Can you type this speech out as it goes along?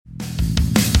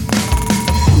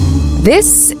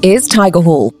This is Tiger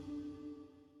Hall.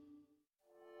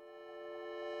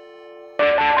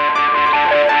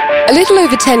 A little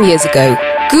over 10 years ago,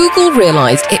 Google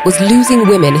realised it was losing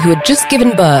women who had just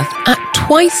given birth at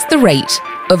twice the rate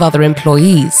of other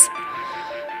employees.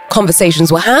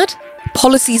 Conversations were had,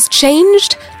 policies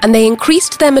changed, and they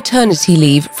increased their maternity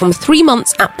leave from 3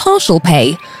 months at partial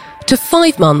pay to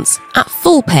 5 months at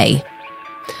full pay.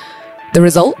 The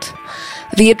result?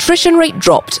 The attrition rate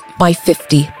dropped by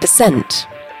 50%.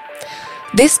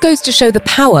 This goes to show the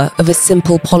power of a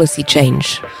simple policy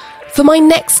change. For my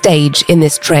next stage in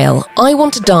this trail, I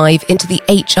want to dive into the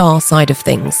HR side of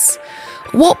things.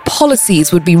 What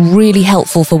policies would be really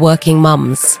helpful for working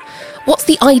mums? What's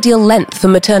the ideal length for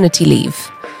maternity leave?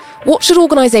 What should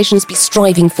organisations be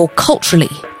striving for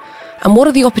culturally? And what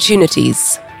are the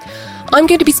opportunities? I'm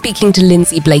going to be speaking to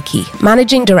Linzi Blakey,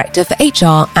 Managing Director for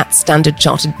HR at Standard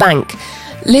Chartered Bank.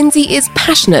 Linzi is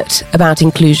passionate about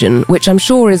inclusion, which I'm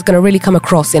sure is going to really come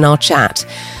across in our chat.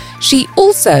 She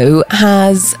also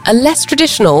has a less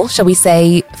traditional, shall we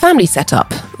say, family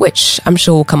setup, which I'm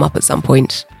sure will come up at some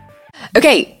point.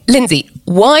 Okay, Linzi,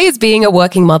 why is being a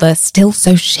working mother still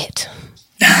so shit?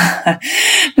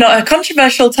 Not a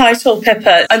controversial title,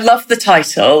 Pippa. I love the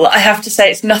title. I have to say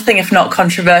it's nothing if not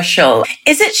controversial.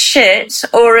 Is it shit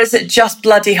or is it just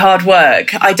bloody hard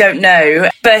work? I don't know.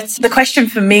 But the question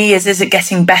for me is it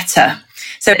getting better?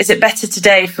 So is it better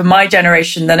today for my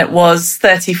generation than it was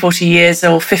 30, 40 years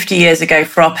or 50 years ago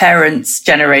for our parents'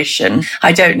 generation?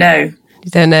 I don't know.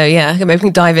 You don't know, yeah. Maybe we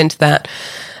can dive into that.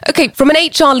 Okay, from an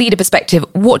HR leader perspective,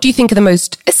 what do you think are the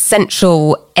most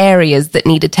essential areas that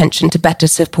need attention to better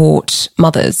support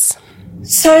mothers?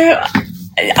 So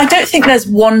I don't think there's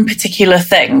one particular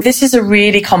thing. This is a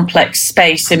really complex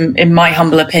space in my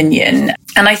humble opinion.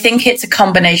 And I think it's a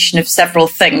combination of several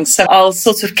things. So I'll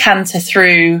sort of canter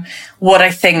through what I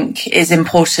think is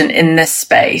important in this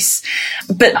space.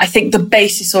 But I think the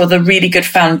basis or the really good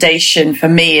foundation for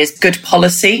me is good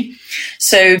policy.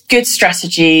 So good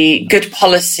strategy, good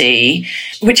policy,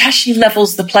 which actually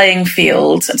levels the playing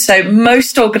field. So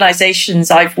most organizations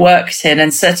I've worked in,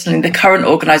 and certainly the current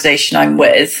organization I'm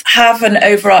with, have an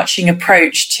overarching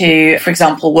approach to, for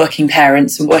example, working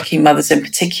parents and working mothers in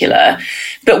particular.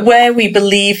 But where we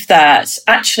believe that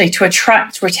actually to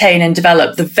attract, retain and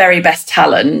develop the very best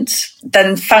talent,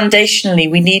 then foundationally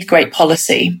we need great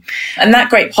policy. And that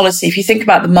great policy, if you think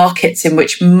about the markets in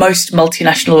which most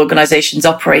multinational organizations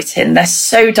operate in, they're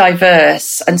so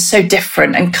diverse and so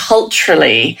different. And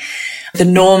culturally, the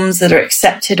norms that are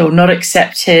accepted or not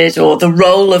accepted, or the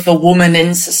role of a woman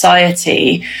in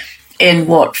society in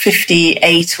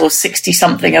 58 or 60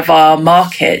 something of our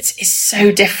markets is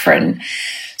so different.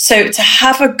 So to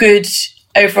have a good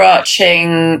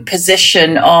overarching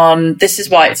position on this is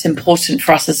why it's important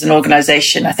for us as an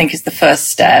organization, I think is the first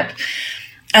step.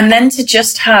 And then to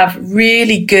just have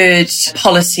really good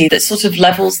policy that sort of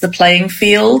levels the playing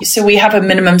field. So we have a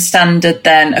minimum standard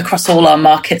then across all our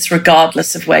markets,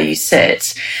 regardless of where you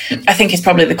sit, I think is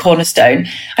probably the cornerstone.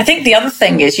 I think the other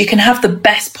thing is you can have the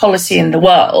best policy in the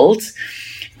world,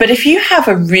 but if you have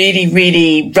a really,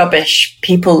 really rubbish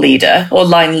people leader or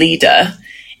line leader,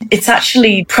 it's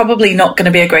actually probably not going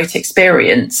to be a great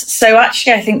experience. So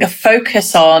actually, I think a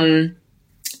focus on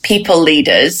people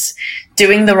leaders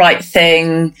doing the right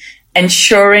thing,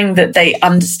 ensuring that they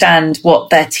understand what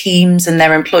their teams and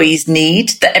their employees need,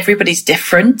 that everybody's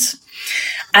different.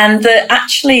 And that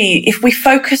actually, if we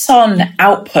focus on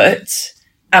output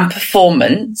and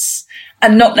performance,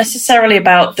 and not necessarily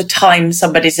about the time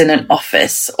somebody's in an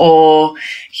office or,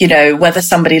 you know, whether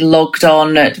somebody logged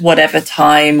on at whatever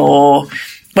time or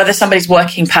whether somebody's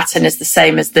working pattern is the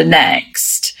same as the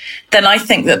next, then I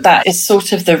think that is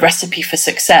sort of the recipe for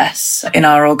success in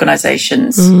our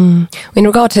organisations. In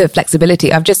regard to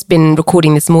flexibility, I've just been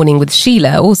recording this morning with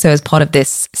Sheila, also as part of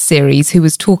this series, who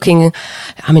was talking,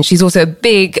 she's also a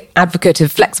big advocate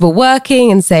of flexible working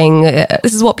and saying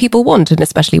this is what people want, and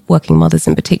especially working mothers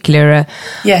in particular are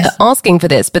asking for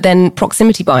this. But then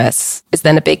proximity bias is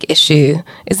then a big issue.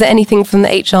 Is there anything from the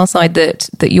HR side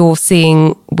that you're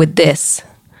seeing with this?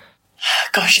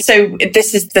 Gosh, so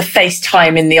this is the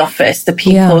FaceTime in the office, the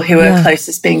people who are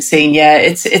closest being seen. Yeah,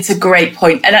 it's a great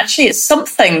point. And actually it's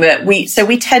something that we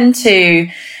tend to,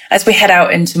 as we head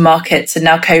out into markets and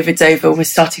now COVID's over, we're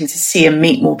starting to see and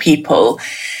meet more people.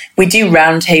 We do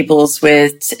roundtables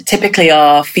with typically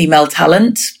our female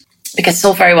talent, because it's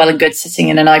all very well and good sitting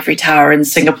in an ivory tower in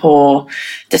Singapore,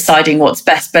 deciding what's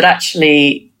best, but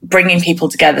actually bringing people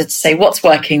together to say what's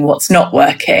working, what's not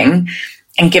working,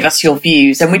 and give us your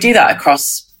views. And we do that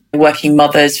across working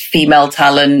mothers, female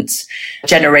talent,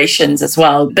 generations as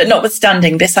well. But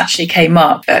notwithstanding, this actually came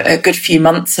up a good few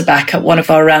months back at one of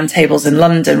our roundtables in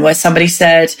London, where somebody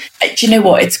said, do you know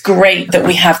what? It's great that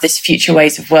we have this future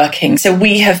ways of working. So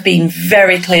we have been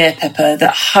very clear, Pippa,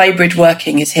 that hybrid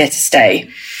working is here to stay.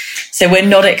 So we're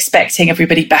not expecting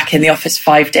everybody back in the office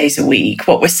 5 days a week.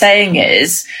 What we're saying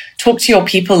is talk to your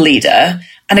people leader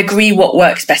and agree what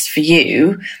works best for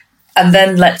you. And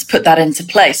then let's put that into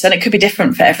place. And it could be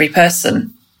different for every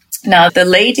person. Now, the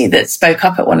lady that spoke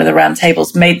up at one of the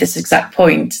roundtables made this exact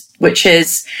point, which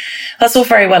is that's all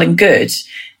very well and good.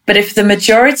 But if the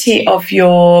majority of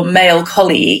your male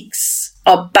colleagues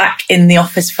are back in the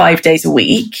office 5 days a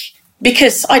week,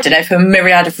 because, I don't know, for a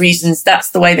myriad of reasons,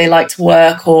 that's the way they like to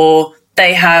work, or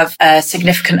they have a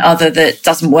significant other that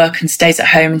doesn't work and stays at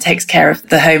home and takes care of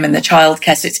the home and the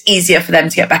childcare. So it's easier for them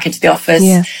to get back into the office.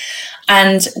 Yeah.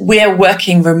 And we're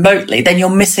working remotely, then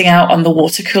you're missing out on the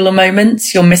water cooler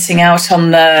moments. You're missing out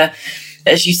on the,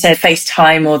 as you said,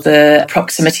 FaceTime or the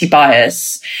proximity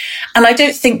bias. And I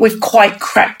don't think we've quite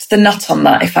cracked the nut on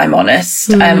that, if I'm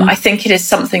honest. I think it is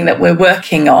something that we're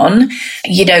working on.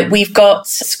 You know, we've got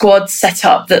squads set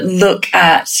up that look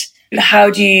at how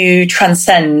do you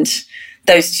transcend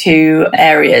those two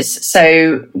areas.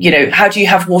 So, you know, how do you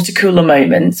have water cooler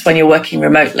moments when you're working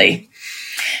remotely?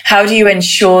 How do you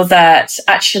ensure that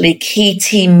actually key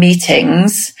team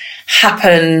meetings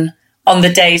happen on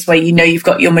the days where you know you've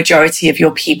got your majority of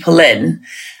your people in?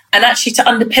 And actually, to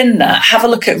underpin that, have a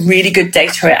look at really good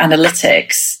data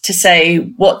analytics to say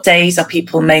what days are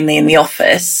people mainly in the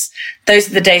office. Those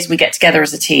are the days we get together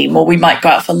as a team, or we might go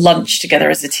out for lunch together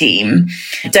as a team.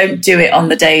 Don't do it on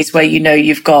the days where you know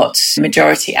you've got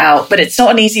majority out. But it's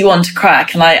not an easy one to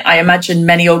crack. And I imagine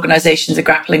many organisations are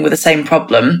grappling with the same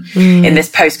problem in this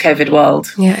post-COVID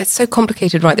world. Yeah, it's so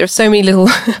complicated, right? There are so many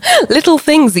little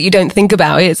things that you don't think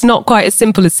about. It's not quite as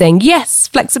simple as saying, yes,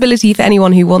 flexibility for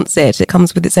anyone who wants it. It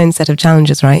comes with its own set of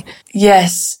challenges, right?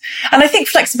 Yes. And I think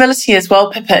flexibility as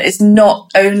well, Pippa, is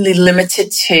not only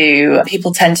limited to,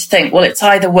 people tend to think, well, it's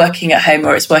either working at home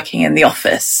or it's working in the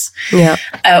office. Yeah.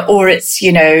 Or it's,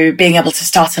 you know, being able to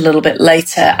start a little bit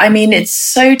later. I mean, it's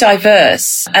so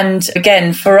diverse. And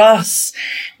again, for us,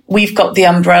 we've got the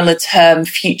umbrella term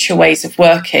future ways of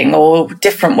working or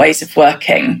different ways of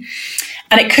working.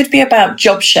 And it could be about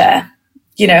job share.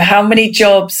 You know, how many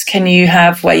jobs can you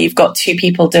have where you've got two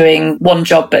people doing one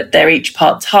job, but they're each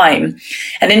part-time?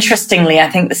 And interestingly, I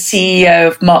think the CEO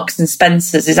of Marks and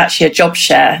Spencer's is actually a job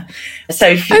share.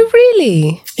 So, oh,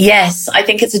 really? Yes, I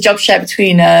think it's a job share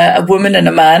between a woman and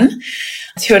a man,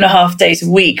 2.5 days a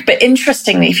week. But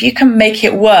interestingly, if you can make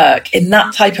it work in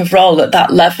that type of role at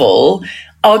that level,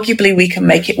 arguably we can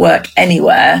make it work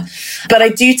anywhere. But I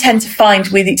do tend to find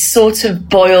we sort of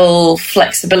boil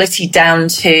flexibility down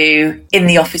to in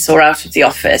the office or out of the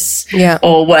office,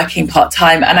 or working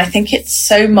part-time. And I think it's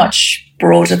so much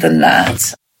broader than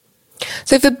that.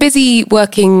 So for busy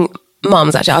working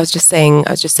mums, actually, I was just saying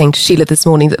to Sheila this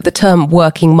morning that the term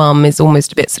working mum is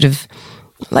almost a bit sort of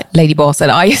like lady boss,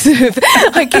 and I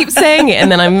keep saying it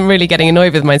and then I'm really getting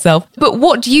annoyed with myself. But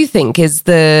what do you think is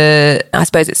I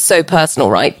suppose it's so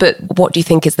personal, right? But what do you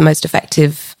think is the most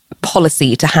effective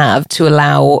policy to have to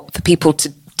allow for people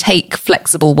to take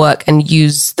flexible work and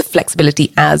use the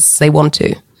flexibility as they want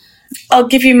to? I'll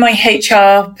give you my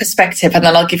HR perspective and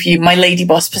then I'll give you my lady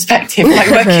boss perspective, my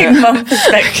working mum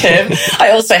perspective.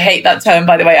 I also hate that term,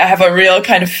 by the way. I have a real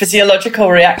kind of physiological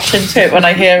reaction to it when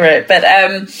I hear it. But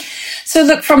so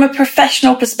look, from a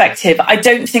professional perspective, I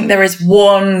don't think there is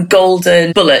one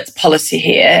golden bullet policy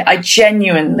here. I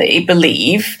genuinely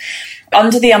believe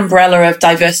under the umbrella of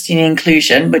diversity and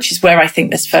inclusion, which is where I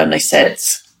think this firmly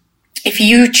sits, if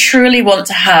you truly want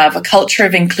to have a culture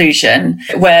of inclusion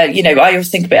where, you know, I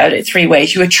always think about it 3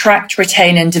 ways. You attract,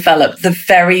 retain and develop the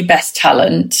very best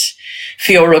talent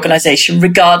for your organization,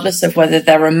 regardless of whether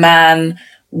they're a man,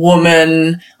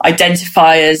 woman,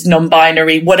 identifiers,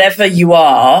 non-binary, whatever you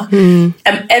are.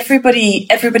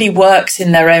 Everybody works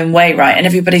in their own way, right? And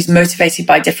everybody's motivated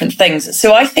by different things.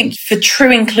 So I think for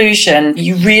true inclusion,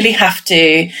 you really have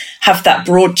to have that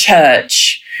broad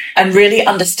church and really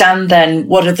understand then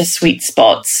what are the sweet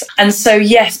spots. And so,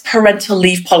 yes, parental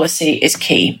leave policy is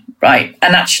key, right?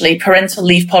 And actually parental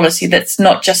leave policy that's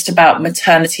not just about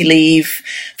maternity leave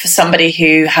for somebody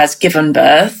who has given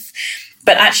birth,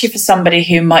 but actually for somebody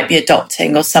who might be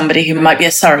adopting or somebody who might be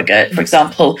a surrogate, for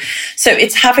example. So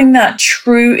it's having that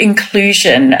true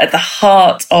inclusion at the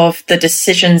heart of the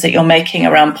decisions that you're making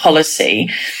around policy.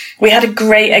 We had a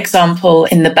great example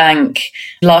in the bank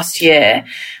last year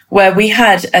where we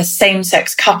had a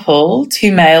same-sex couple,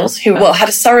 2 males, who had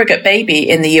a surrogate baby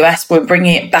in the US, were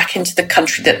bringing it back into the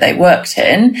country that they worked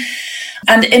in.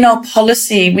 And in our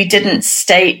policy, we didn't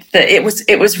state that it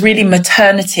was really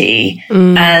maternity.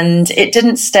 And it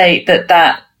didn't state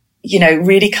that,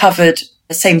 really covered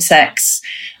same sex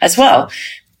as well.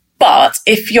 But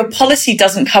if your policy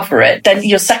doesn't cover it, then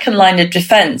your second line of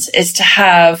defense is to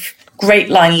have great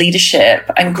line leadership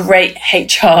and great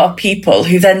HR people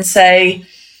who then say,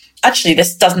 actually,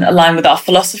 this doesn't align with our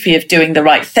philosophy of doing the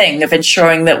right thing, of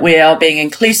ensuring that we are being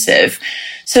inclusive.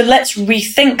 So let's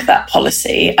rethink that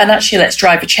policy and actually let's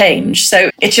drive a change.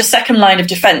 So it's your second line of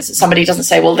defense that somebody doesn't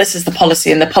say, well, this is the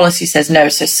policy and the policy says no,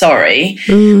 so sorry.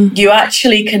 You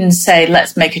actually can say,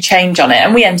 let's make a change on it.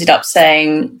 And we ended up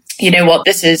saying, you know what,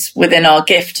 this is within our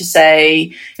gift to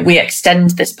say we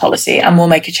extend this policy and we'll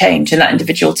make a change. And that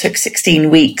individual took 16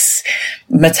 weeks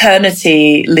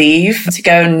maternity leave to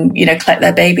go and, collect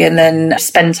their baby and then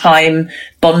spend time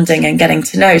bonding and getting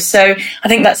to know. So I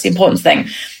think that's the important thing.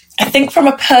 I think from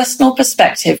a personal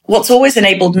perspective, what's always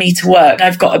enabled me to work,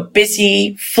 I've got a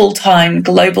busy, full-time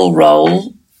global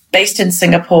role based in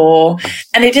Singapore,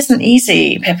 and it isn't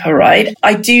easy, Pippa, right?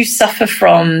 I do suffer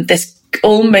from this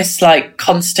almost like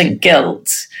constant guilt.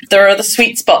 There are the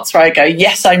sweet spots where I go,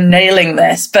 yes, I'm nailing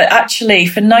this. But actually,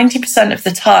 for 90% of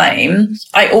the time,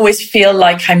 I always feel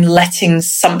like I'm letting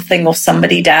something or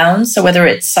somebody down. So whether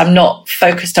it's I'm not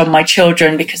focused on my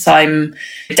children because I'm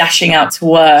dashing out to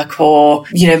work, or,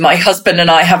 my husband and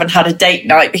I haven't had a date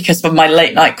night because of my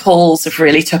late night calls have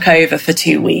really took over for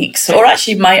 2 weeks, or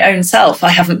actually my own self, I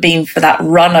haven't been for that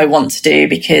run I want to do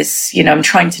because, I'm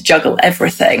trying to juggle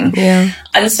everything. Yeah.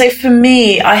 And so for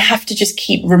me, I have to just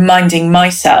keep reminding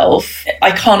myself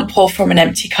I can't pour from an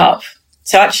empty cup.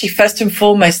 So actually, first and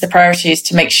foremost, the priority is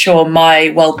to make sure my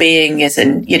well-being is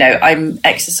I'm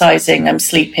exercising, I'm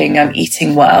sleeping, I'm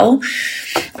eating well.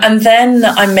 And then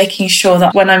I'm making sure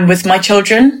that when I'm with my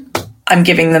children, I'm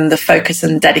giving them the focus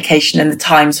and the dedication and the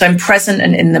time. So I'm present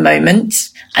and in the moment.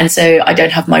 And so I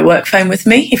don't have my work phone with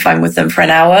me if I'm with them for an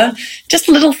hour. Just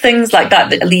little things like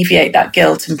that alleviate that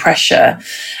guilt and pressure.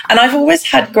 And I've always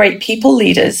had great people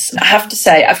leaders. I have to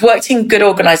say, I've worked in good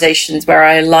organizations where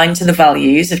I align to the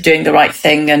values of doing the right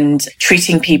thing and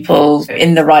treating people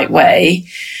in the right way.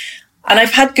 And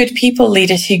I've had good people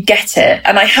leaders who get it.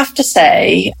 And I have to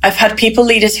say, I've had people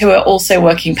leaders who are also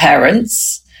working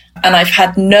parents. And I've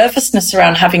had nervousness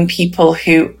around having people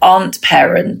who aren't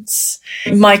parents.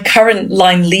 My current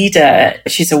line leader,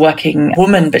 she's a working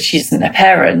woman, but she isn't a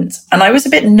parent. And I was a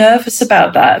bit nervous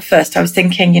about that at first. I was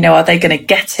thinking, are they going to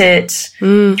get it?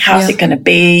 How's it going to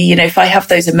be? If I have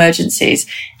those emergencies,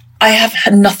 I have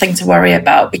had nothing to worry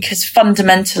about because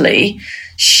fundamentally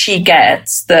she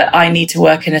gets that I need to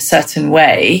work in a certain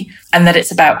way and that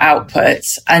it's about output.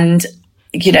 And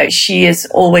she has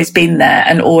always been there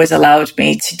and always allowed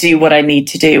me to do what I need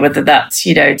to do, whether that's,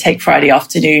 take Friday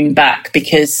afternoon back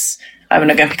because I want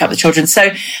to go and pick up the children. So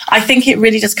I think it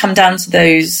really does come down to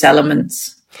those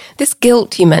elements. This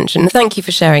guilt you mentioned, thank you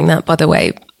for sharing that, by the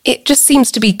way. It just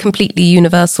seems to be completely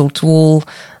universal to all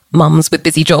mums with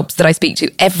busy jobs that I speak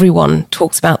to. Everyone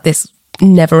talks about this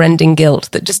never-ending guilt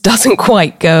that just doesn't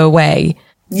quite go away.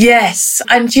 Yes.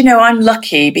 And, I'm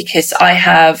lucky because I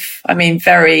have,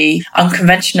 very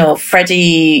unconventional.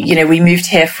 Freddie, we moved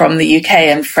here from the UK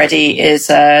and Freddie is,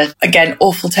 again,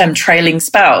 awful term, trailing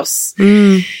spouse.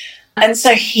 And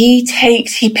so he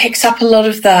picks up a lot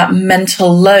of that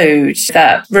mental load,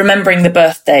 that remembering the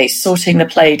birthday, sorting the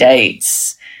play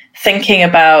dates, thinking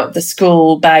about the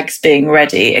school bags being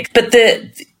ready. But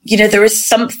there is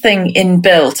something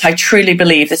inbuilt. I truly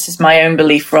believe, this is my own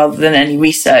belief rather than any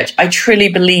research, I truly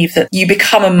believe that you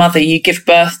become a mother, you give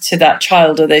birth to that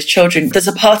child or those children. There's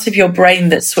a part of your brain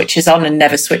that switches on and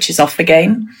never switches off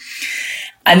again.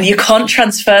 And you can't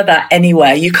transfer that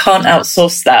anywhere. You can't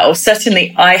outsource that. Or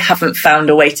certainly I haven't found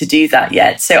a way to do that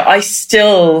yet. So I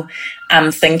still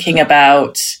am thinking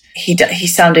about, he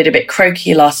sounded a bit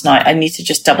croaky last night. I need to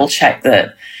just double check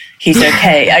that he's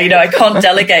okay. I can't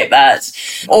delegate that.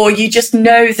 Or you just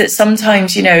know that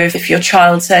sometimes, if your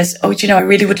child says, I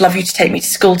really would love you to take me to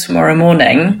school tomorrow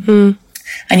morning,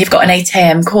 and you've got an 8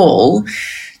 a.m. call.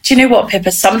 Do you know what,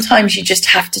 Pippa? Sometimes you just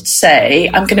have to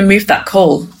say, I'm going to move that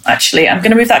call. Actually, I'm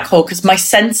going to move that call because my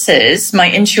senses,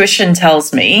 my intuition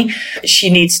tells me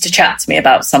she needs to chat to me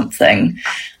about something.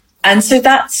 And so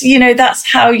that's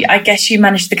how I guess you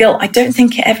manage the guilt. I don't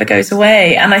think it ever goes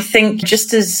away. And I think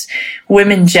just as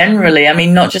women generally,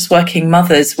 not just working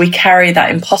mothers, we carry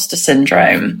that imposter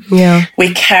syndrome. Yeah.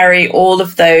 We carry all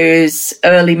of those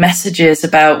early messages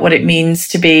about what it means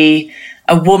to be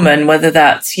a woman, whether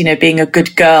that's, being a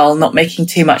good girl, not making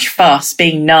too much fuss,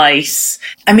 being nice.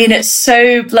 I mean, it's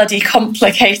so bloody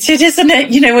complicated, isn't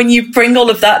it? When you bring all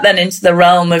of that then into the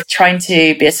realm of trying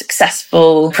to be a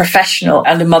successful professional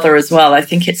and a mother as well, I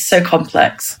think it's so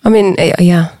complex. I mean,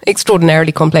 yeah,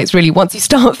 extraordinarily complex, really. Once you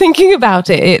start thinking about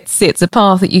it, it's a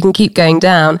path that you can keep going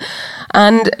down.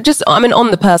 And just,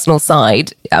 on the personal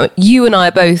side, you and I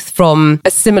are both from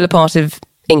a similar part of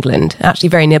England, actually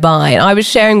very nearby. And I was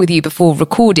sharing with you before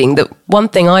recording that one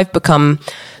thing I've become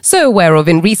so aware of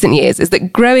in recent years is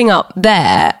that growing up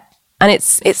there, and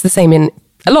it's the same in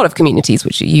a lot of communities,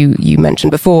 which you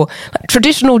mentioned before,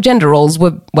 traditional gender roles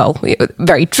were, well,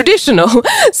 very traditional.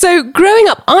 So growing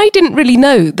up, I didn't really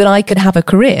know that I could have a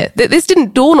career. This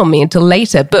didn't dawn on me until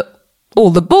later, but all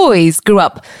the boys grew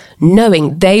up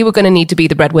knowing they were going to need to be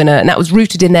the breadwinner, and that was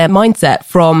rooted in their mindset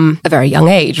from a very young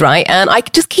age, right? And I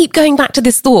just keep going back to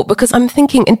this thought because I'm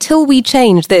thinking until we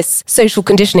change this social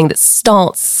conditioning that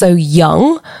starts so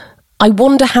young, I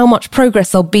wonder how much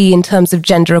progress there'll be in terms of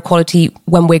gender equality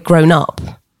when we're grown up.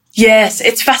 Yes,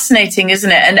 it's fascinating, isn't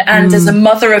it? And as a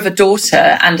mother of a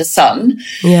daughter and a son,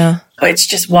 it's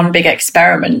just one big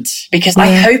experiment because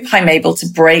I hope I'm able to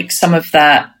break some of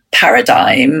that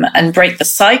paradigm and break the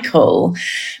cycle.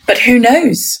 But who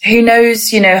knows? Who knows,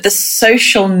 the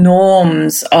social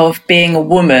norms of being a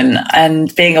woman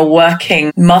and being a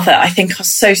working mother, I think are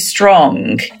so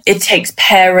strong. It takes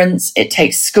parents, it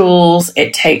takes schools,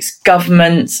 it takes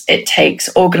governments, it takes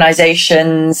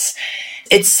organizations.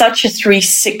 It's such a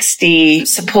 360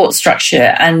 support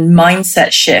structure and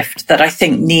mindset shift that I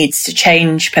think needs to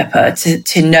change, Pippa,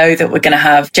 to know that we're going to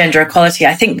have gender equality.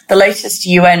 I think the latest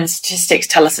UN statistics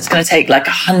tell us it's going to take like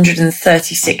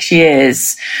 136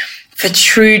 years for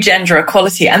true gender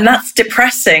equality. And that's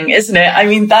depressing, isn't it? I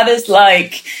mean, that is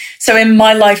like, so in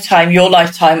my lifetime, your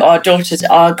lifetime, our daughters,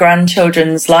 our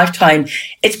grandchildren's lifetime,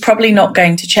 it's probably not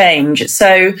going to change.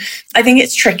 So I think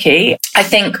it's tricky. I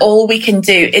think all we can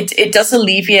do, it does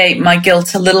alleviate my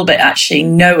guilt a little bit, actually,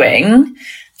 knowing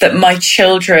that my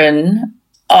children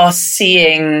are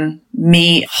seeing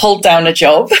me hold down a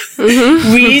job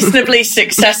reasonably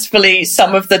successfully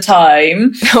some of the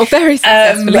time. Oh, very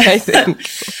successfully, I think.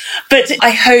 But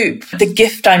I hope the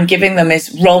gift I'm giving them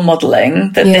is role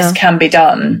modeling that this can be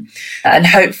done. And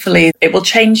hopefully it will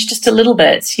change just a little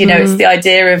bit. It's the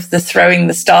idea of throwing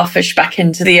the starfish back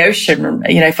into the ocean.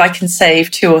 If I can save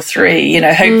 2 or 3,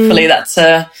 hopefully that's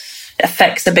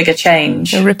affects a bigger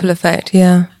change. A ripple effect,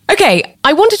 yeah. Okay,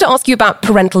 I wanted to ask you about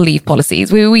parental leave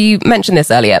policies. We mentioned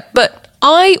this earlier, but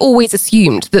I always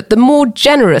assumed that the more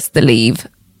generous the leave,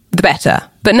 the better.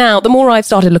 But now, the more I've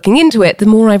started looking into it, the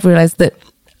more I've realised that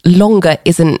longer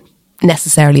isn't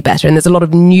necessarily better, and there's a lot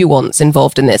of nuance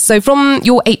involved in this. So from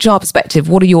your HR perspective,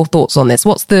 what are your thoughts on this?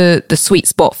 What's the sweet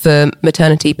spot for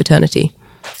maternity, paternity?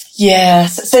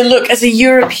 Yes. So look, as a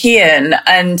European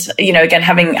and, again,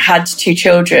 having had 2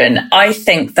 children, I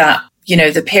think that,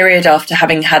 the period after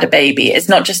having had a baby is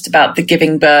not just about the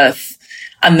giving birth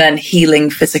and then healing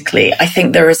physically. I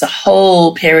think there is a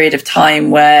whole period of time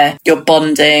where you're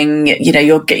bonding,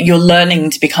 you're learning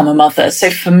to become a mother. So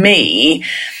for me,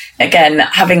 again,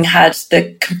 having had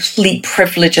the complete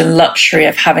privilege and luxury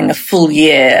of having a full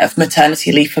year of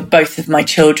maternity leave for both of my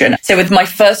children. So with my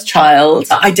first child,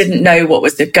 I didn't know what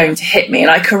was going to hit me. And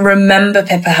I can remember,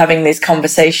 Pippa, having these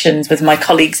conversations with my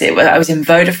colleagues. I was in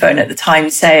Vodafone at the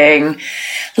time saying,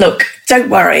 look,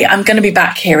 don't worry, I'm going to be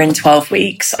back here in 12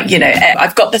 weeks.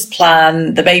 I've got this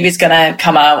plan. The baby's going to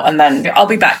come out and then I'll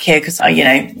be back here because,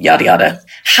 yada, yada.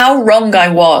 How wrong I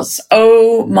was.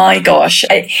 Oh my gosh.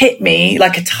 It hit me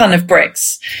like a ton of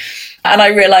bricks. And I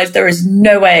realized there is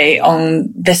no way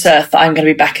on this earth that I'm going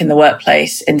to be back in the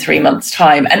workplace in 3 months'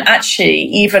 time. And actually,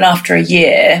 even after a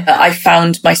year, I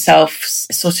found myself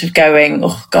sort of going,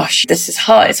 oh gosh, this is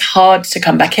hard. It's hard to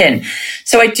come back in.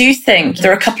 So I do think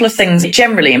there are a couple of things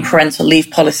generally in parental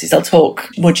leave policies, I'll talk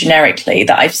more generically,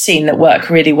 that I've seen that work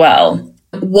really well.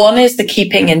 One is the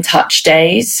keeping in touch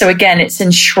days. So again, it's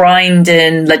enshrined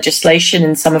in legislation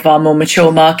in some of our more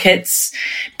mature markets.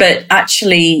 But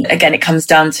actually, again, it comes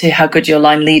down to how good your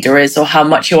line leader is or how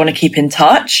much you want to keep in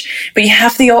touch. But you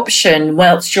have the option,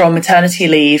 whilst you're on maternity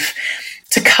leave,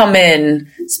 to come in,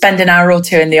 spend an hour or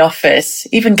 2 in the office,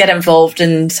 even get involved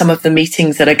in some of the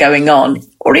meetings that are going on,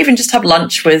 or even just have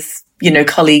lunch with,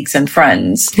 colleagues and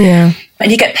friends. Yeah.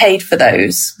 And you get paid for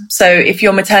those. So if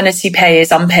your maternity pay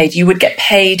is unpaid, you would get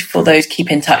paid for those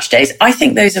keep in touch days. I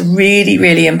think those are really,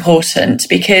 really important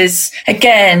because,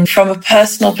 again, from a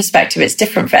personal perspective, it's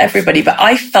different for everybody. But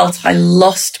I felt I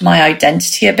lost my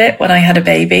identity a bit when I had a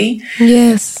baby.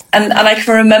 Yes. And I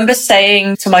can remember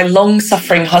saying to my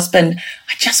long-suffering husband,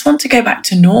 I just want to go back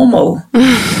to normal.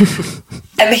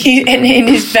 And he, in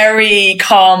his very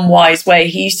calm, wise way,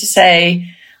 he used to say,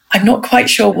 I'm not quite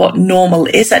sure what normal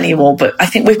is anymore, but I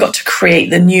think we've got to create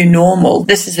the new normal.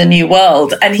 This is the new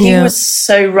world. And he was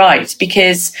so right,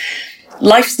 because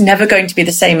life's never going to be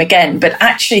the same again. But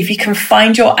actually, if you can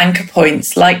find your anchor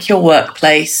points, like your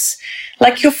workplace,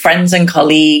 like your friends and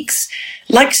colleagues,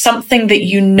 like something that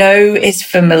you know is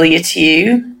familiar to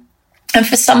you. And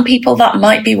for some people, that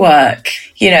might be work.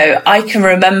 You know, I can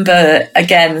remember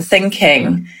again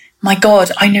thinking, my God,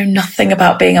 I know nothing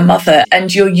about being a mother.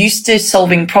 And you're used to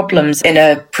solving problems in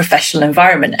a professional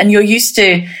environment. And you're used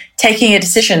to taking a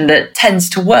decision that tends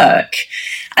to work.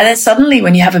 And then suddenly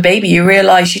when you have a baby, you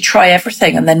realize you try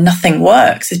everything and then nothing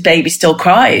works. This baby still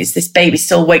cries. This baby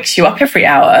still wakes you up every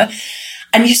hour.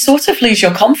 And you sort of lose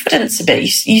your confidence a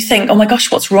bit. You think, oh my gosh,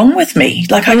 what's wrong with me?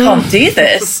 Like, I can't do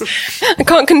this. I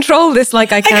can't control this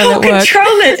like I can at work. I can't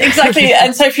control it, exactly.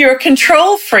 And so if you're a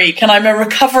control freak, and I'm a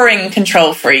recovering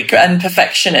control freak and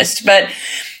perfectionist, but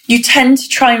you tend to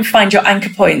try and find your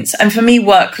anchor points. And for me,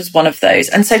 work was one of those.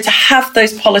 And so to have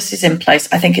those policies in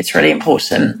place, I think it's really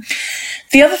important.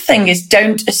 The other thing is,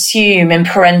 don't assume in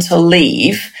parental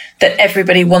leave that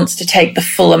everybody wants to take the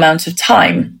full amount of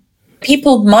time.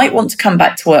 People might want to come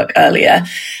back to work earlier.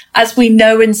 As we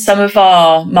know in some of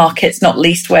our markets, not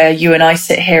least where you and I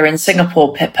sit here in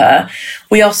Singapore, Pippa,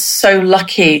 we are so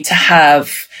lucky to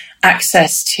have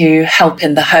access to help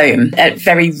in the home at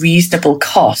very reasonable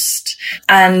cost.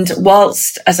 And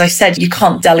whilst, as I said, you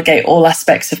can't delegate all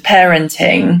aspects of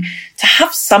parenting, to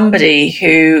have somebody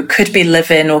who could be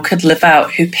live-in or could live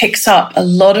out, who picks up a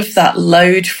lot of that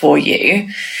load for you,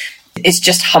 it's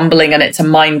just humbling, and it's a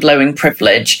mind-blowing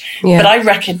privilege. Yeah. But I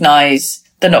recognise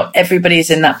that not everybody is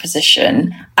in that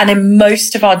position. And in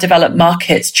most of our developed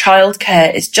markets,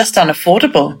 childcare is just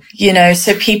unaffordable, you know,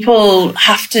 so people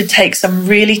have to take some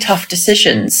really tough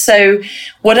decisions. So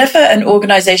whatever an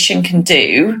organisation can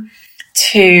do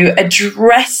to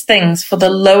address things for the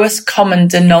lowest common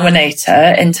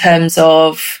denominator in terms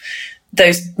of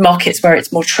those markets where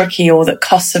it's more tricky, or that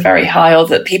costs are very high, or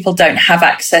that people don't have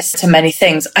access to many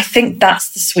things, I think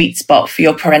that's the sweet spot for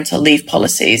your parental leave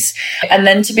policies. And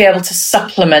then to be able to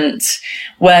supplement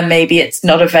where maybe it's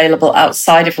not available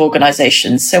outside of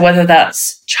organisations. So whether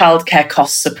that's childcare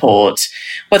cost support,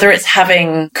 whether it's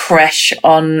having creche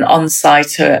on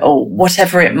site, or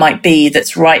whatever it might be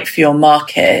that's right for your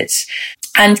market.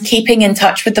 And keeping in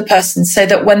touch with the person so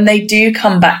that when they do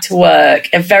come back to work,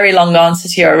 a very long answer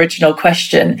to your original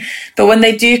question, but when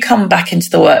they do come back into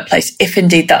the workplace, if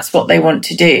indeed that's what they want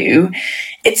to do,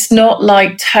 it's not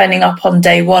like turning up on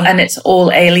day one and it's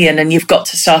all alien and you've got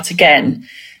to start again.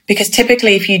 Because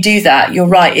typically if you do that, you're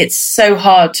right, it's so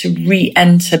hard to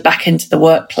re-enter back into the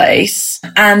workplace.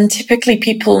 And typically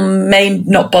people may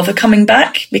not bother coming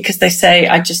back because they say,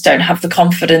 I just don't have the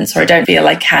confidence, or I don't feel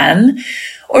I can.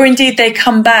 Or indeed they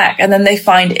come back and then they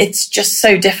find it's just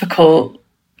so difficult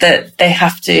that they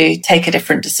have to take a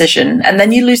different decision. And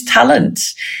then you lose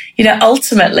talent. You know,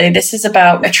 ultimately, this is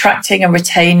about attracting and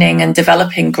retaining and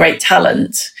developing great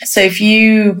talent. So if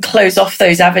you close off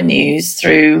those avenues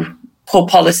through poor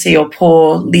policy or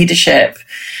poor leadership,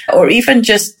 or even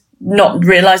just not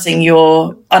realizing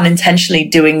you're unintentionally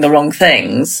doing the wrong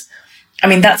things, I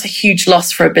mean, that's a huge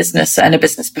loss for a business and a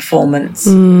business performance.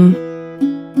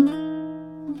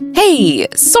 Hey,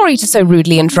 sorry to so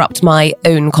rudely interrupt my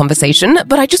own conversation,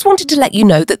 but I just wanted to let you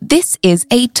know that this is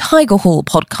a Tiger Hall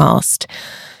podcast.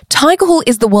 Tiger Hall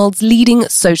is the world's leading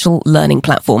social learning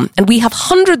platform, and we have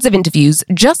hundreds of interviews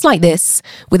just like this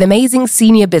with amazing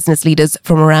senior business leaders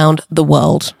from around the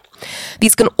world.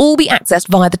 These can all be accessed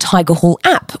via the Tiger Hall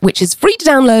app, which is free to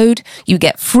download. You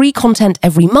get free content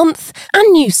every month,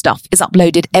 and new stuff is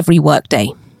uploaded every workday.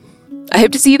 I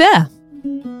hope to see you there.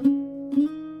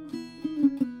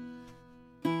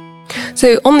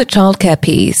 So on the childcare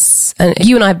piece, and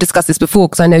you and I have discussed this before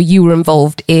because I know you were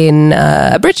involved in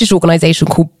a British organisation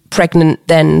called Pregnant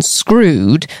Then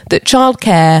Screwed, that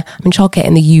childcare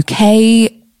in the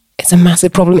UK, it's a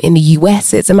massive problem. In the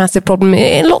US, it's a massive problem.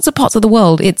 In lots of parts of the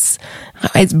world, it's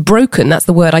broken. That's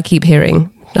the word I keep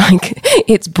hearing. Like,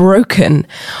 it's broken.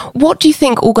 What do you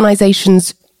think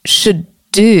organisations should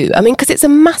do? I mean, because it's a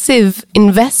massive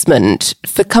investment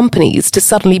for companies to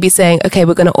suddenly be saying, okay,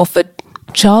 we're going to offer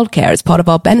childcare as part of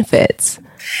our benefits.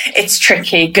 It's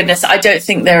tricky. Goodness, I don't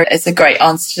think there is a great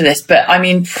answer to this. But I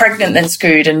mean, Pregnant Then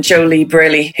Screwed and Jolie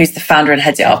Briley, who's the founder and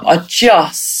heads it up, are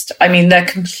just, I mean, they're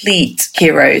complete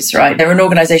heroes, right? They're an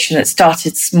organisation that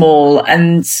started small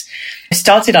and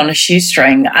started on a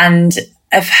shoestring and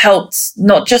have helped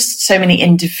not just so many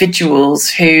individuals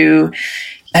who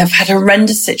have had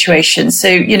horrendous situations.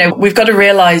 So, we've got to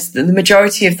realise that the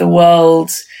majority of the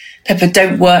world, Pippa,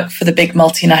 don't work for the big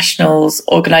multinationals,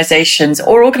 organisations,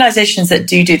 or organisations that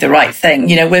do the right thing.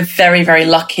 We're very, very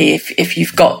lucky if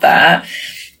you've got that.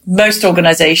 Most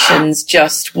organisations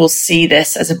just will see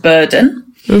this as a burden.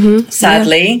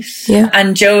 Sadly. Yeah.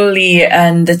 And Jolie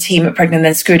and the team at Pregnant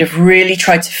Then Screwed have really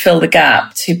tried to fill the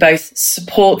gap to both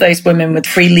support those women with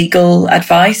free legal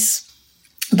advice,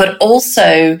 but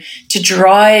also to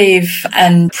drive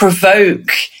and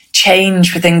provoke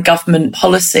change within government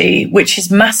policy, which is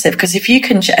massive, because if you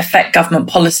can affect government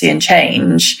policy and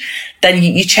change, then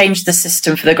you change the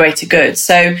system for the greater good.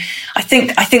 So I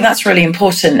think that's really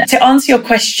important. To answer your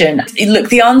question, look,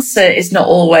 the answer is not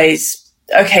always,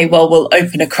 okay, well, we'll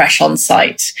open a creche on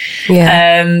site.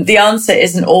 Yeah. The answer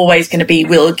isn't always going to be,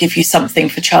 we'll give you something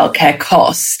for childcare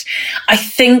cost. I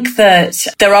think that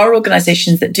there are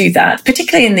organisations that do that,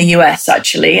 particularly in the US,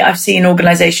 actually. I've seen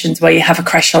organisations where you have a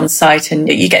creche on site and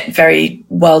you get very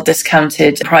well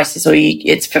discounted prices, or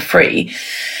it's for free.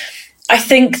 I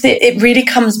think that it really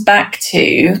comes back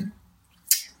to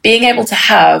being able to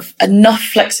have enough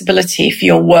flexibility for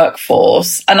your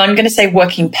workforce. And I'm going to say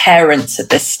working parents at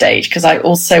this stage, because I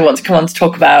also want to come on to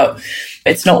talk about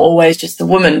it's not always just the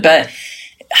woman, but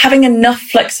having enough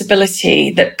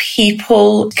flexibility that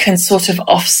people can sort of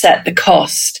offset the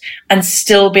cost and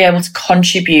still be able to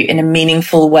contribute in a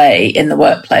meaningful way in the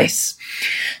workplace.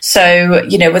 So,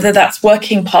 whether that's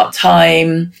working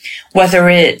part-time, whether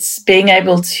it's being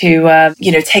able to,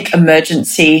 take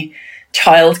emergency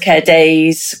childcare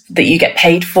days that you get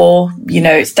paid for.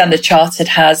 Standard Chartered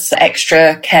has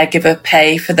extra caregiver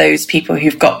pay for those people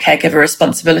who've got caregiver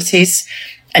responsibilities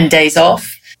and days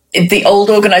off. The old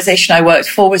organisation I worked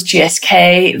for was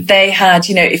GSK. They had,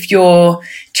 if your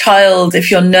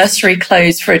nursery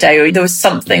closed for a day, or there was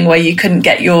something where you couldn't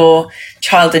get your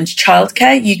child into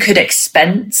childcare, you could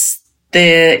expense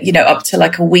up to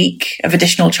like a week of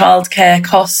additional childcare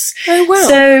costs. Oh,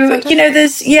 wow. So,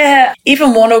 there's,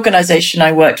 even one organisation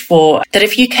I worked for, that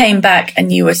if you came back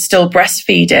and you were still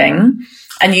breastfeeding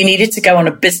and you needed to go on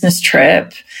a business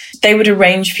trip, they would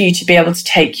arrange for you to be able to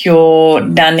take your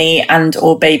nanny and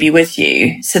or baby with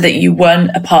you so that you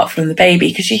weren't apart from the baby.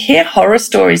 Because you hear horror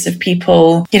stories of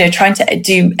people, trying to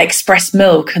do express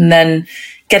milk and then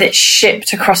get it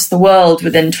shipped across the world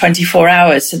within 24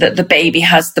 hours so that the baby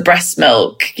has the breast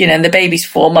milk, and the baby's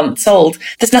 4 months old.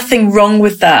 There's nothing wrong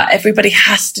with that. Everybody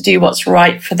has to do what's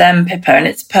right for them, Pippa, and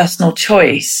it's personal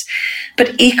choice.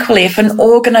 But equally, if an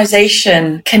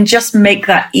organisation can just make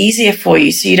that easier for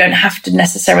you so you don't have to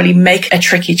necessarily make a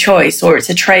tricky choice or it's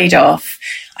a trade-off,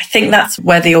 I think that's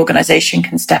where the organisation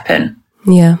can step in.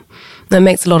 Yeah, that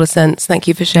makes a lot of sense. Thank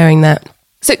you for sharing that.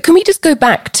 So can we just go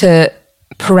back to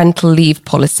parental leave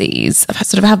policies? I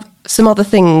sort of have some other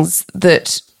things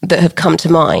that have come to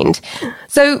mind.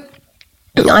 So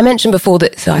I mentioned before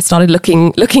that I started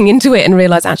looking into it and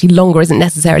realised actually longer isn't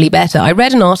necessarily better. I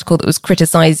read an article that was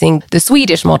criticising the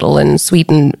Swedish model, and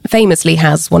Sweden famously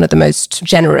has one of the most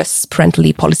generous parental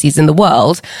leave policies in the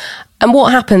world. And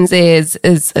what happens is,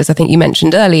 as I think you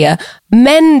mentioned earlier,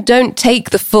 men don't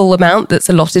take the full amount that's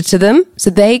allotted to them.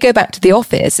 So they go back to the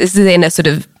office. This is in a sort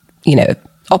of,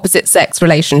 opposite sex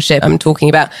relationship I'm talking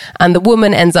about. And the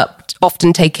woman ends up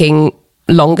often taking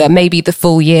longer, maybe the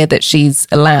full year that she's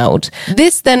allowed.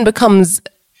 This then becomes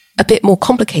a bit more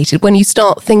complicated when you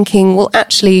start thinking, well,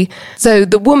 actually, so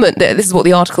the woman, this is what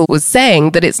the article was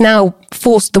saying, that it's now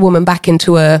forced the woman back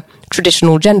into a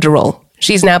traditional gender role.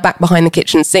 She's now back behind the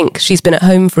kitchen sink. She's been at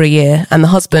home for a year and the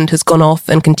husband has gone off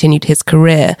and continued his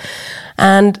career.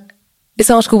 And this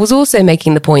article was also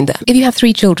making the point that if you have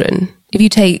 3 children, if you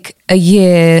take a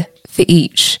year for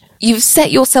each, you've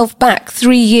set yourself back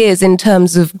 3 years in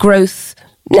terms of growth,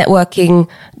 networking,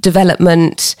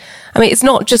 development. I mean, it's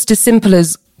not just as simple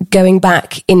as going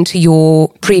back into your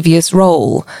previous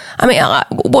role. I mean,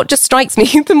 what just strikes me,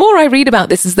 the more I read about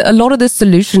this, is that a lot of the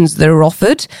solutions that are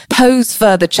offered pose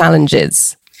further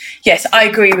challenges. Yes, I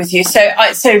agree with you. So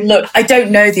look, I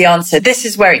don't know the answer. This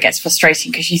is where it gets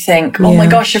frustrating because you think, oh my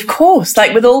gosh, of course,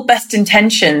 like with all best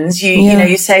intentions,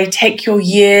 you say, take your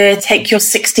year, take your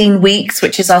 16 weeks,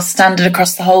 which is our standard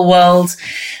across the whole world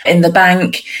in the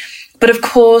bank. But of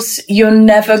course, you're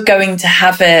never going to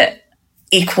have it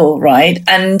equal, right?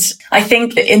 And I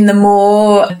think that in the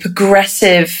more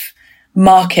progressive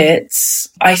markets,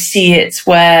 I see it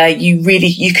where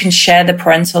you can share the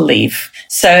parental leave.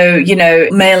 So,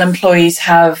 male employees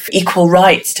have equal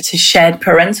rights to shared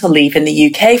parental leave in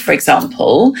the UK, for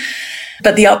example,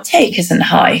 but the uptake isn't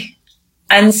high.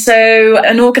 And so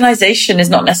an organization is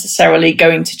not necessarily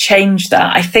going to change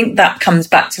that. I think that comes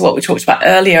back to what we talked about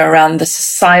earlier around the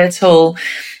societal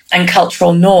and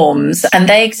cultural norms, and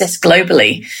they exist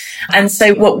globally. And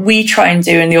so what we try and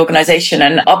do in the organization,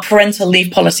 and our parental leave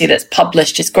policy that's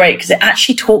published is great because it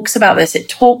actually talks about this. It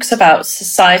talks about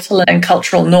societal and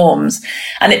cultural norms,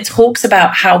 and it talks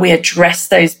about how we address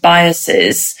those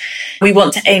biases. We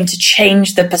want to aim to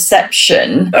change the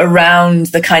perception around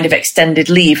the kind of extended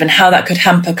leave and how that could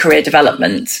hamper career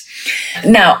development.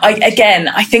 Now, I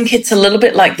think it's a little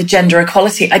bit like the gender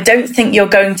equality. I don't think you're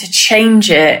going to change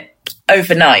it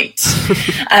overnight.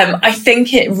 I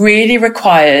think it really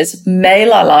requires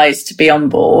male allies to be on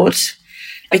board,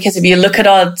 because if you look at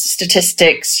our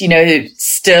statistics,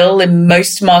 still in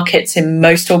most markets, in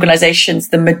most organizations,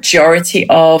 the majority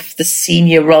of the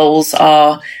senior roles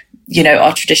are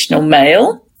traditional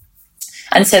male.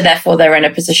 And so therefore they're in a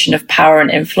position of power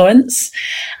and influence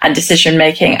and decision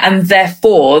making. And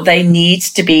therefore they need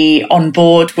to be on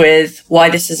board with why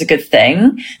this is a good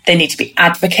thing. They need to be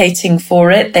advocating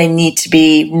for it. They need to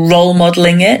be role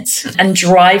modeling it and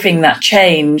driving that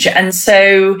change. And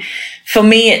so for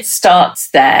me, it starts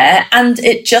there, and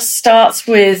it just starts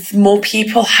with more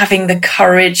people having the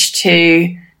courage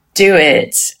to do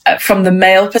it from the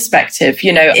male perspective.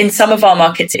 In some of our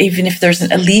markets, even if there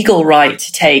isn't a legal right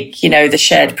to take, the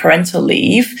shared parental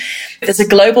leave, there's a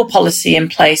global policy in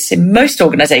place in most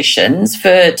organizations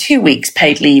for 2 weeks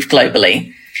paid leave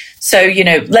globally. So,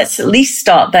 let's at least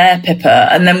start there, Pippa,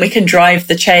 and then we can drive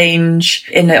the change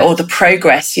or the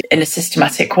progress in a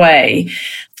systematic way.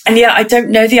 And I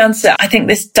don't know the answer. I think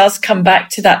this does come back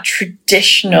to that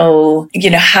traditional,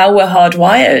 how we're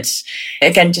hardwired.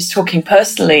 Again, just talking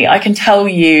personally, I can tell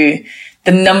you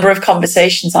the number of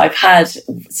conversations I've had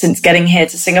since getting here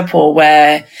to Singapore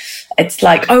where it's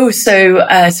like, so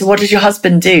what does your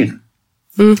husband do?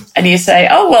 And you say,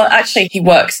 oh, well, actually, he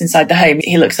works inside the home.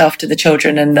 He looks after the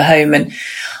children and the home. And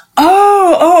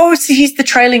so he's the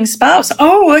trailing spouse.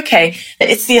 Oh, okay.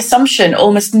 It's the assumption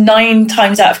almost 9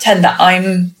 times out of 10 that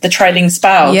I'm the trailing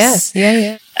spouse. Yes,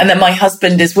 yeah. And then my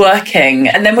husband is working.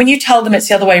 And then when you tell them it's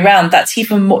the other way around, that's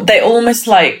even more, they almost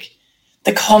like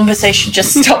the conversation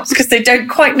just stops because they don't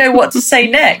quite know what to say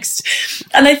next.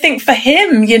 And I think for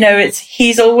him,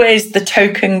 he's always the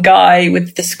token guy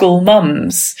with the school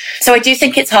mums. So I do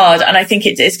think it's hard, and I think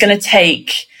it's going to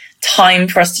take time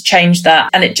for us to change that.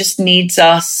 And it just needs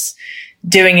us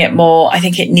doing it more. I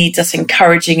think it needs us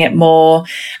encouraging it more.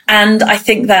 And I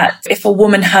think that if a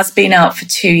woman has been out for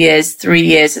 2 years, 3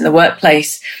 years in the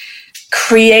workplace,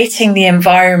 creating the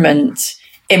environment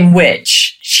in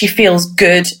which she feels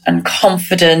good and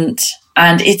confident,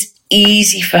 and it's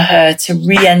easy for her to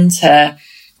re-enter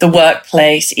the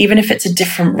workplace, even if it's a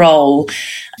different role.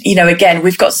 Again,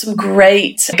 we've got some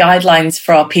great guidelines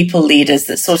for our people leaders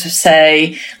that sort of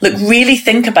say, look, really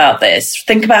think about this.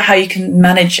 Think about how you can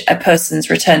manage a person's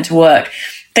return to work.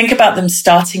 Think about them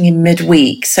starting in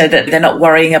midweek so that they're not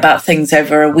worrying about things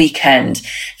over a weekend.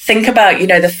 Think about,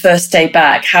 the first day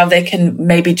back, how they can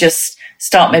maybe just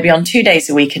start maybe on 2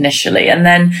 days a week initially and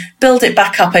then build it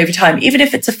back up over time. Even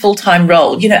if it's a full-time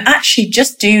role, actually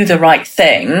just do the right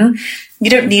thing. You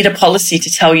don't need a policy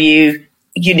to tell you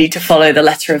need to follow the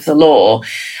letter of the law,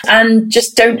 and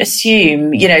just don't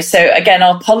assume, so again,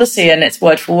 our policy, and it's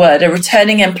word for word, a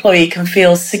returning employee can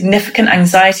feel significant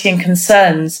anxiety and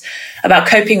concerns about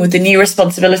coping with the new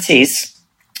responsibilities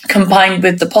combined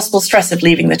with the possible stress of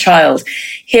leaving the child.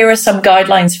 Here are some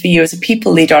guidelines for you as a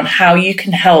people leader on how you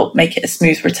can help make it a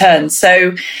smooth return.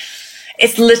 So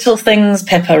it's little things,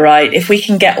 Pippa, right? If we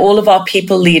can get all of our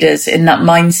people leaders in that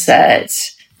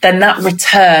mindset, then that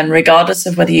return, regardless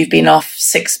of whether you've been off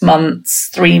 6 months,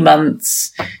 3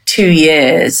 months, 2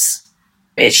 years,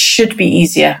 it should be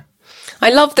easier.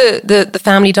 I love the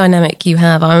family dynamic you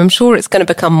have. I'm sure it's going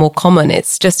to become more common.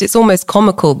 It's almost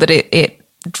comical that it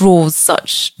draws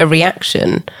such a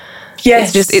reaction.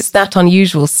 Yes. It's that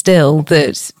unusual still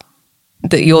that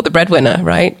you're the breadwinner,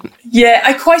 right? Yeah,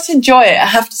 I quite enjoy it. I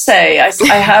have to say, I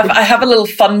have a little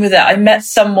fun with it. I met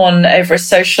someone over a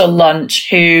social lunch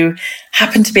who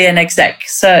happened to be an exec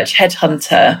search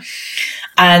headhunter.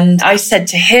 And I said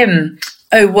to him,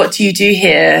 oh, what do you do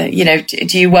here?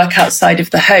 Do you work outside of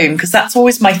the home? Because that's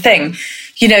always my thing.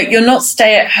 You're not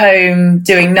stay at home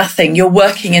doing nothing. You're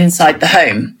working inside the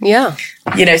home. Yeah.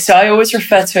 So I always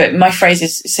refer to it. My phrase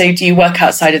is, so do you work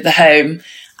outside of the home?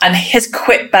 And his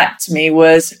quip back to me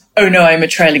was, oh no, I'm a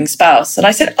trailing spouse. And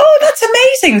I said, oh, that's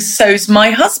amazing. So's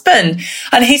my husband.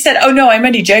 And he said, oh no, I'm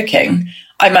only joking.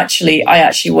 I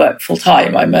actually work full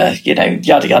time. I'm a, yada,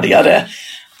 yada, yada.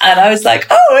 And I was like,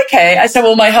 oh, okay. I said,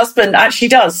 well, my husband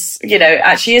actually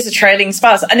actually is a trailing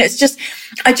spouse. And I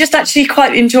just actually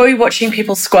quite enjoy watching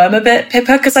people squirm a bit,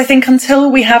 Pippa, because I think until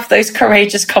we have those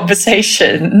courageous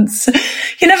conversations,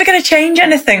 you're never going to change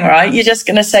anything, right? You're just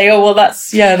going to say, oh, well, that's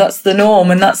the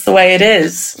norm and that's the way it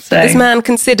is. So. This man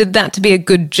considered that to be a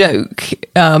good joke.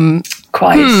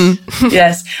 Quite.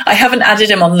 Yes. I haven't added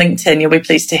him on LinkedIn. You'll be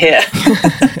pleased to hear.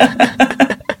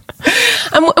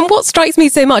 And what strikes me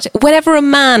so much, whenever a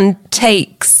man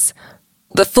takes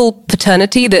the full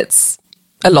paternity that's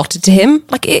allotted to him,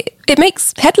 like it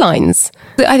makes headlines.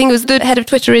 I think it was the head of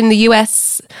Twitter in the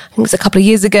US, I think it was a couple of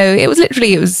years ago.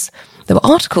 There were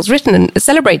articles written and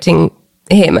celebrating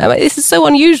him. I mean, this is so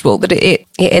unusual that it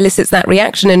elicits that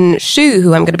reaction. And Shu,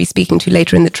 who I'm going to be speaking to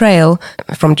later in the trail,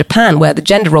 from Japan, where the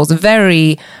gender roles are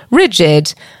very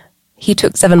rigid, he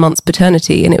took 7 months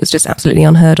paternity and it was just absolutely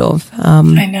unheard of. I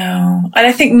know. And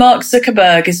I think Mark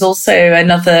Zuckerberg is also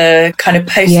another kind of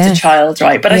poster child,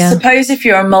 right? But I suppose if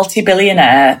you're a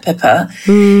multi-billionaire, Pippa,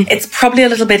 it's probably a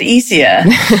little bit easier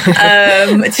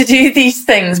to do these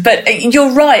things. But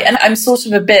you're right. And I'm sort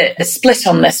of a bit split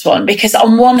on this one, because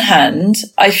on one hand,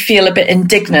 I feel a bit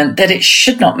indignant that it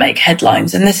should not make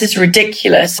headlines. And this is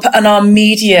ridiculous. And our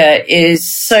media is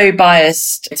so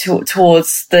biased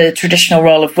towards the traditional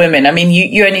role of women. I mean,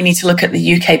 you only need to look at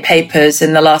the UK papers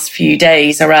in the last few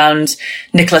days around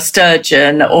Nicola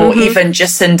Sturgeon or even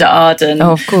Jacinda Ardern.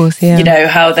 Oh, of course, yeah.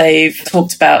 How they've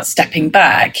talked about stepping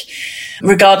back.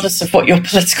 Regardless of what your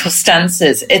political stance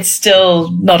is, it's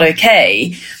still not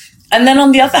okay. And then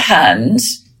on the other hand,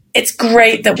 it's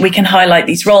great that we can highlight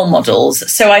these role models.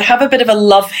 So I have a bit of a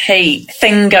love-hate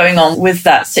thing going on with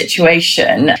that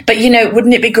situation. But,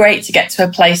 wouldn't it be great to get to a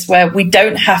place where we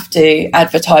don't have to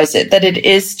advertise it, that it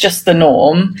is just the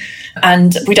norm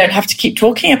and we don't have to keep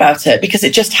talking about it because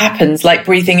it just happens like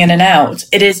breathing in and out.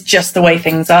 It is just the way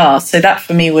things are. So that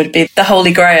for me would be the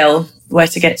holy grail, where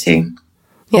to get to.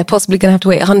 Yeah, possibly going to have to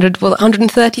wait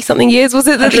 130 something years, was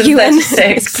it, that the UN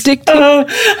is predicting? Oh.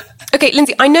 Okay,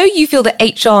 Linzi, I know you feel that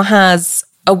HR has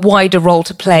a wider role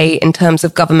to play in terms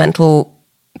of governmental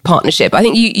partnership. I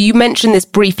think you mentioned this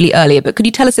briefly earlier, but could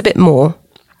you tell us a bit more?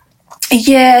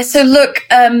 Yeah, so look,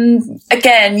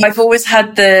 again, I've always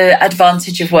had the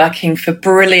advantage of working for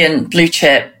brilliant blue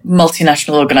chip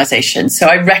multinational organizations. So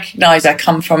I recognize I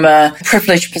come from a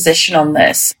privileged position on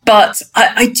this. But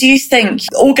I do think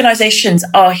organizations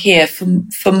are here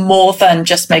for more than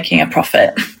just making a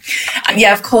profit.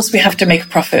 Yeah, of course, we have to make a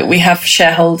profit. We have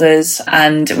shareholders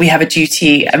and we have a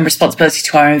duty and responsibility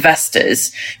to our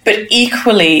investors. But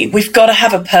equally, we've got to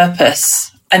have a purpose.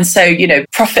 And so,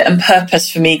 profit and purpose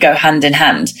for me go hand in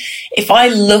hand. If I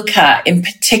look at, in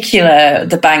particular,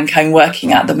 the bank I'm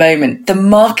working at the moment, the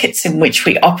markets in which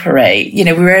we operate,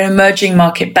 we're an emerging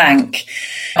market bank.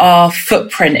 Our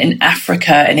footprint in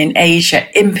Africa and in Asia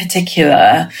in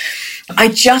particular, I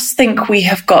just think we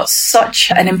have got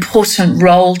such an important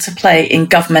role to play in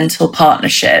governmental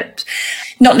partnerships.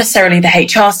 Not necessarily the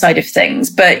HR side of things,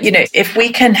 but, if we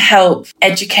can help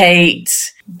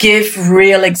educate, give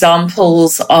real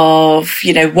examples of,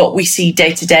 what we see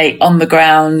day to day on the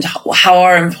ground, how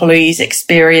our employees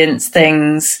experience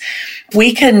things,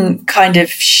 we can kind of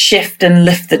shift and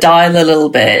lift the dial a little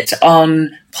bit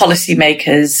on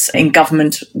policymakers in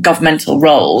governmental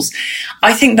roles.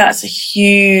 I think that's a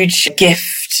huge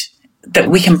gift that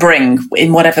we can bring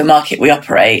in whatever market we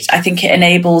operate. I think it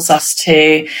enables us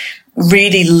to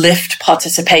really lift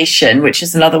participation, which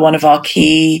is another one of our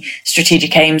key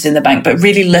strategic aims in the bank, but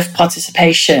really lift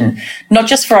participation, not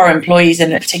just for our employees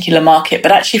in a particular market,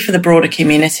 but actually for the broader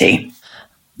community.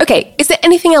 Okay, is there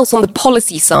anything else on the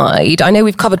policy side? I know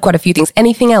we've covered quite a few things.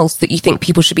 Anything else that you think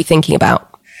people should be thinking about?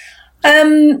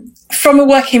 From a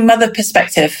working mother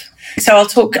perspective, so I'll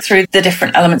talk through the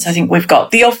different elements I think we've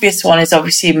got. The obvious one is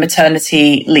obviously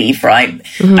maternity leave, right?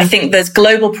 Mm-hmm. I think there's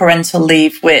global parental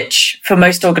leave, which for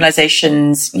most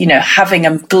organizations, having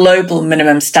a global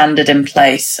minimum standard in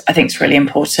place, I think is really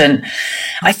important.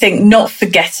 I think not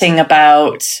forgetting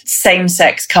about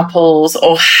same-sex couples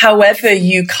or however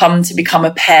you come to become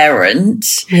a parent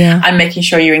and making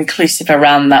sure you're inclusive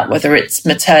around that, whether it's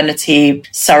maternity,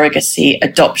 surrogacy,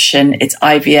 adoption, it's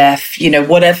IVF,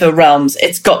 whatever realms,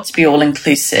 it's got to be all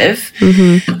inclusive.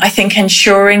 Mm-hmm. I think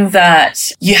ensuring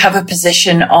that you have a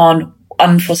position on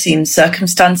unforeseen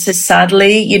circumstances,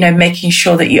 sadly, making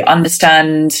sure that you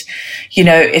understand,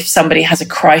 if somebody has a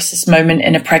crisis moment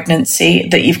in a pregnancy,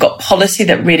 that you've got policy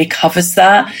that really covers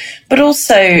that. But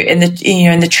also in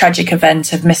the tragic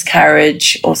event of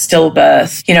miscarriage or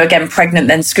stillbirth, again, Pregnant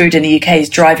Then Screwed in the UK is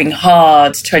driving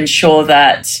hard to ensure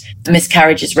that the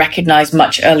miscarriage is recognised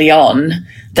much early on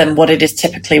than what it is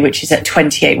typically, which is at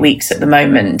 28 weeks at the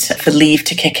moment for leave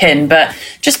to kick in. But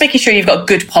just making sure you've got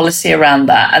good policy around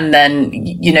that, and then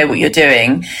you know what you're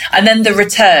doing. And then the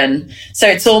return. So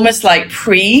it's almost like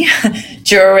pre,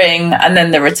 during, and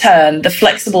then the return, the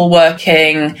flexible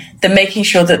working, the making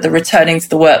sure that the returning to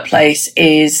the workplace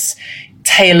is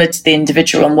tailored to the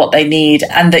individual and what they need,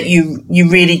 and that you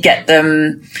really get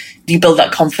them, you build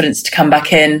that confidence to come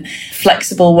back in.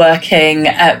 Flexible working,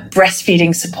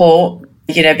 breastfeeding support,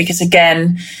 because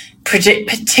again,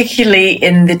 particularly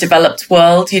in the developed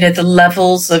world, the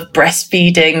levels of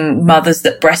breastfeeding mothers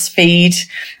that breastfeed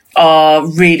are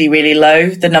really, really low.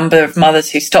 The number of mothers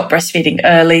who stop breastfeeding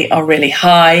early are really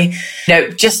high.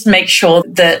 Just make sure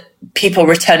that people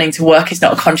returning to work is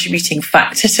not a contributing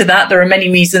factor to that. There are many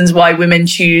reasons why women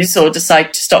choose or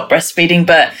decide to stop breastfeeding,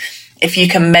 but if you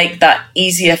can make that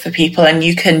easier for people and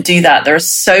you can do that, there are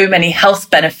so many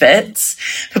health benefits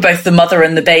for both the mother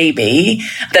and the baby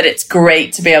that it's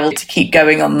great to be able to keep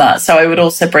going on that. So I would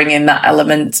also bring in that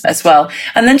element as well.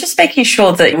 And then just making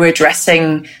sure that we're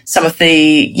addressing some of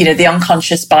the, the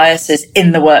unconscious biases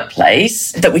in the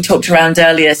workplace that we talked around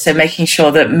earlier. So making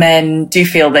sure that men do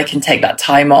feel they can take that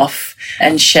time off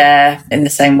and share in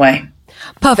the same way.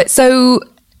 Perfect. So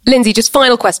Linzi, just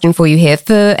final question for you here.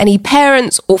 For any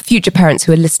parents or future parents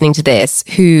who are listening to this,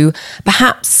 who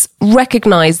perhaps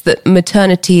recognise that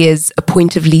maternity is a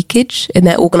point of leakage in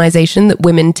their organisation, that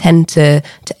women tend to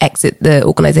exit the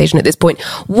organisation at this point,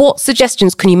 what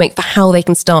suggestions can you make for how they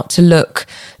can start to look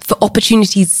for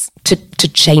opportunities to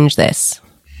change this?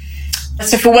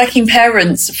 So for working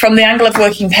parents, from the angle of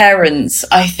working parents,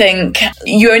 I think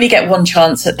you only get one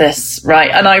chance at this, right?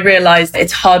 And I realise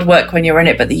it's hard work when you're in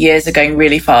it, but the years are going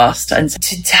really fast. And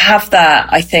to have that,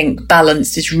 I think,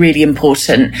 balanced is really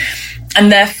important.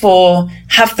 And therefore,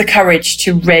 have the courage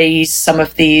to raise some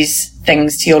of these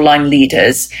things to your line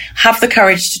leaders, have the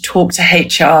courage to talk to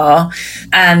HR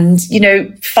and,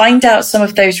 find out some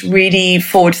of those really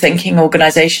forward-thinking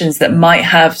organizations that might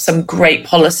have some great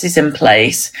policies in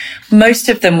place. Most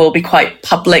of them will be quite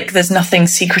public. There's nothing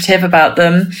secretive about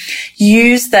them.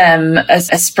 Use them as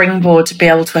a springboard to be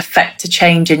able to affect a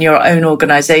change in your own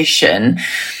organization.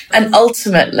 And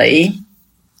ultimately,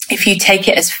 if you take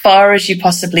it as far as you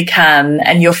possibly can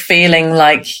and you're feeling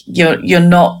like you're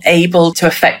not able to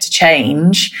affect a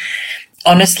change,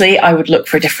 honestly, I would look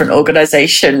for a different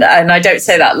organization. And I don't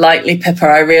say that lightly, Pippa.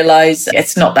 I realize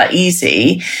it's not that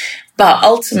easy. But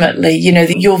ultimately,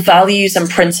 your values and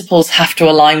principles have to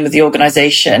align with the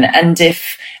organization. And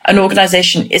if an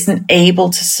organization isn't able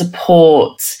to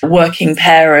support working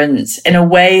parents in a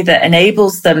way that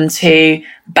enables them to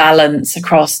balance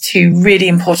across two really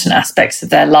important aspects of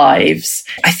their lives,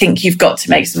 I think you've got to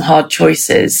make some hard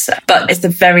choices. But it's the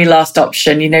very last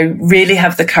option, really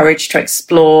have the courage to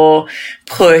explore,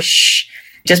 push.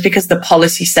 Just because the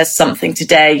policy says something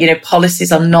today,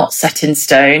 policies are not set in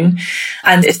stone.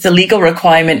 And if the legal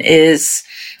requirement is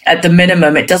at the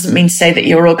minimum, it doesn't mean to say that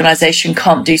your organization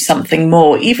can't do something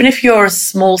more. Even if you're a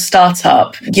small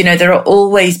startup, there are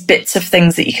always bits of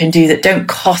things that you can do that don't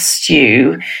cost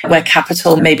you where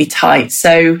capital may be tight.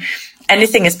 So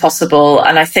anything is possible.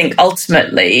 And I think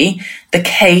ultimately the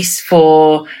case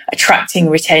for attracting,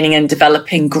 retaining and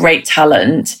developing great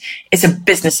talent is a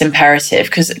business imperative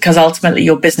because ultimately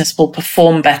your business will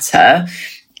perform better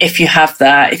if you have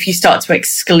that. If you start to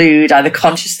exclude either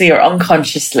consciously or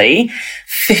unconsciously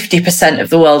 50% of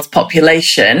the world's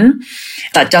population,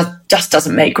 that just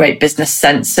doesn't make great business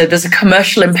sense. So there's a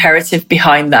commercial imperative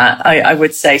behind that, I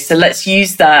would say. So let's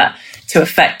use that to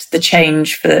affect the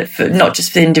change for not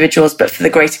just for the individuals, but for the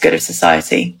greater good of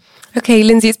society. Okay,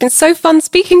 Linzi, it's been so fun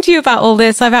speaking to you about all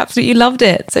this. I've absolutely loved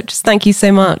it. So just thank you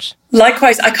so much.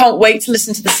 Likewise, I can't wait to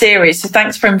listen to the series. So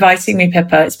thanks for inviting me,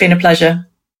 Pippa. It's been a pleasure.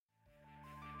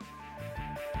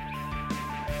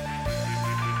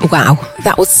 Wow,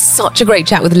 that was such a great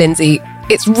chat with Linzi.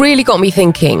 It's really got me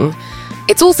thinking.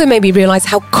 It's also made me realise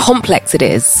how complex it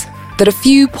is, that a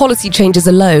few policy changes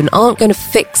alone aren't going to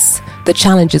fix the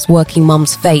challenges working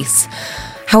mums face.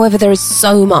 However, there is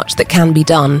so much that can be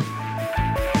done.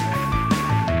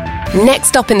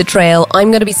 Next up in the trail,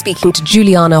 I'm going to be speaking to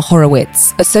Juliana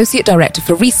Horowitz, Associate Director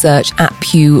for Research at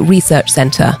Pew Research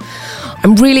Centre.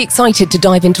 I'm really excited to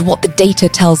dive into what the data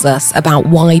tells us about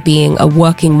why being a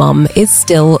working mum is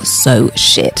still so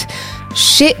shit.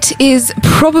 Shit is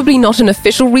probably not an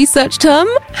official research term.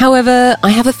 However, I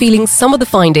have a feeling some of the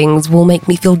findings will make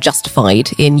me feel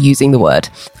justified in using the word.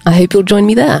 I hope you'll join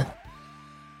me there.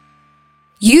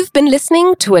 You've been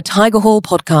listening to a Tiger Hall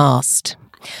podcast.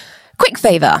 Quick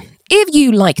favour. If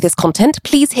you like this content,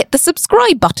 please hit the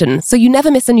subscribe button so you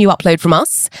never miss a new upload from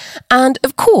us. And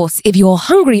of course, if you're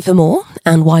hungry for more,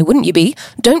 and why wouldn't you be,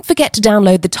 don't forget to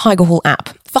download the Tiger Hall app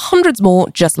for hundreds more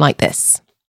just like this.